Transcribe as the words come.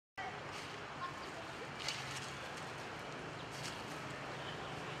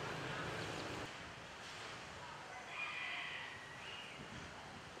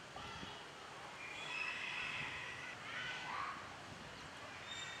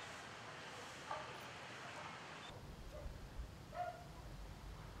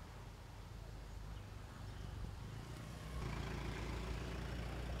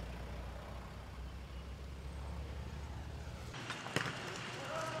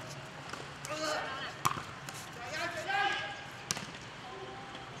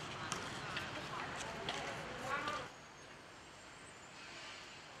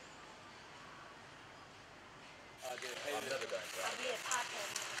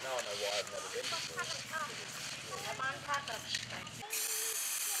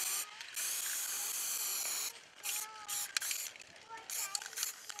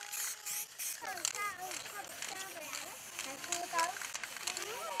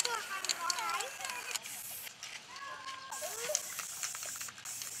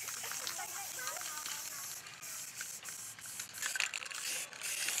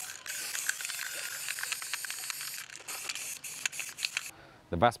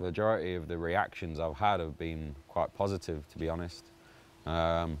The vast majority of the reactions I've had have been quite positive, to be honest.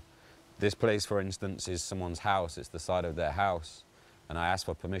 This place, for instance, is someone's house. It's the side of their house. And I asked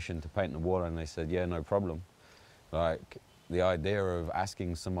for permission to paint the wall, and they said, yeah, no problem. Like, the idea of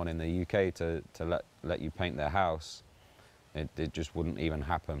asking someone in the UK to let you paint their house, it just wouldn't even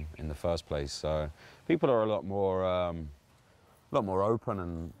happen in the first place. So people are a lot more open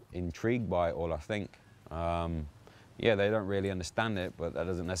and intrigued by it all, I think. Yeah, they don't really understand it, but that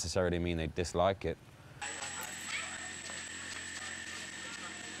doesn't necessarily mean they dislike it.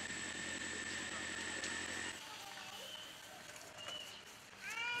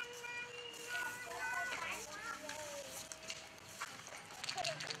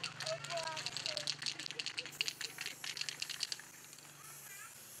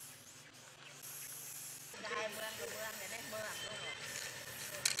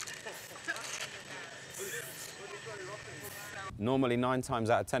 Normally 9 times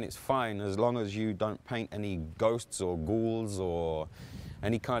out of 10 it's fine as long as you don't paint any ghosts or ghouls or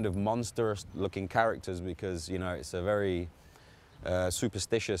any kind of monstrous looking characters, because you know it's a very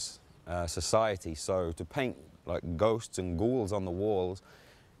superstitious society. So to paint like ghosts and ghouls on the walls,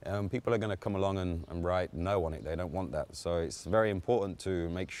 people are going to come along and write no on it. They don't want that. So it's very important to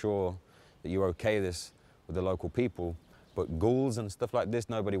make sure that you okay this with the local people. But ghouls and stuff like this,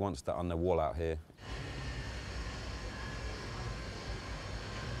 nobody wants that on their wall out here.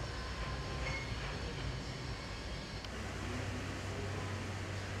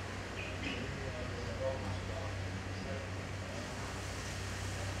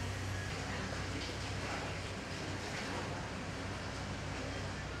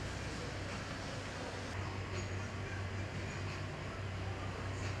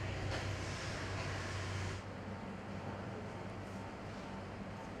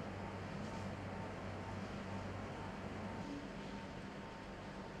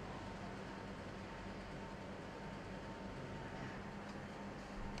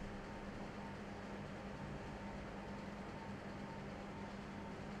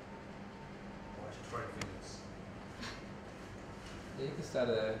 Yeah, you could start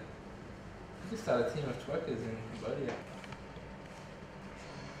a team of twerkers in Cambodia.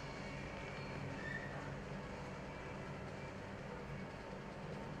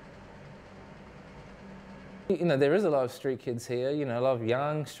 You know, there is a lot of street kids here. You know, a lot of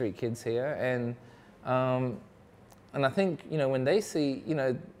young street kids here, and I think, you know, when they see, you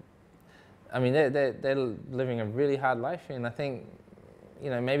know, I mean, they're living a really hard life here, and I think,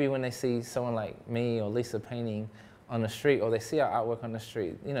 you know, maybe when they see someone like me or Lisa painting on the street, or they see our artwork on the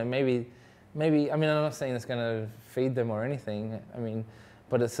street, you know, maybe, I mean, I'm not saying it's gonna feed them or anything, I mean,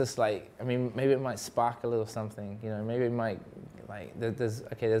 but it's just like, I mean, maybe it might spark a little something, you know, maybe it might, like, there's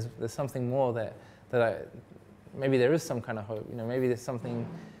something more maybe there is some kind of hope, you know, maybe there's something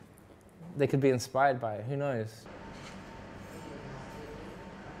they could be inspired by, who knows?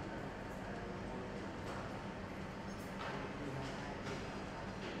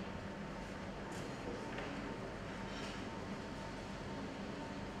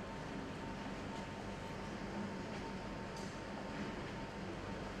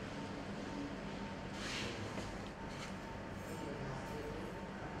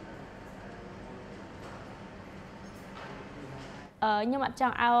 Nhưng mà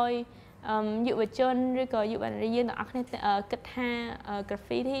chẳng ai dụ về chân rồi có dụ về riêng ở cái kết ha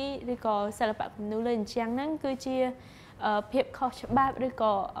graffiti rồi có sẽ là bạn nấu lên trang nắng cứ chia phép khó chấp bát rồi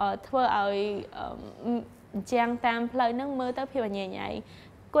có thưa ở trang tam lời nắng mơ tới phép nhẹ nhảy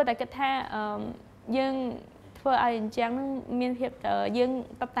cô tại kết ha dương thưa ở trang nắng miền phép dương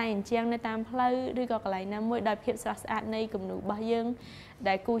tập tay trangในtam lời rồi có lại nằm môi đòi phép sạch sạch này cùng nụ bao dương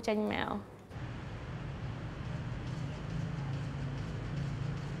đại cu tranh mạo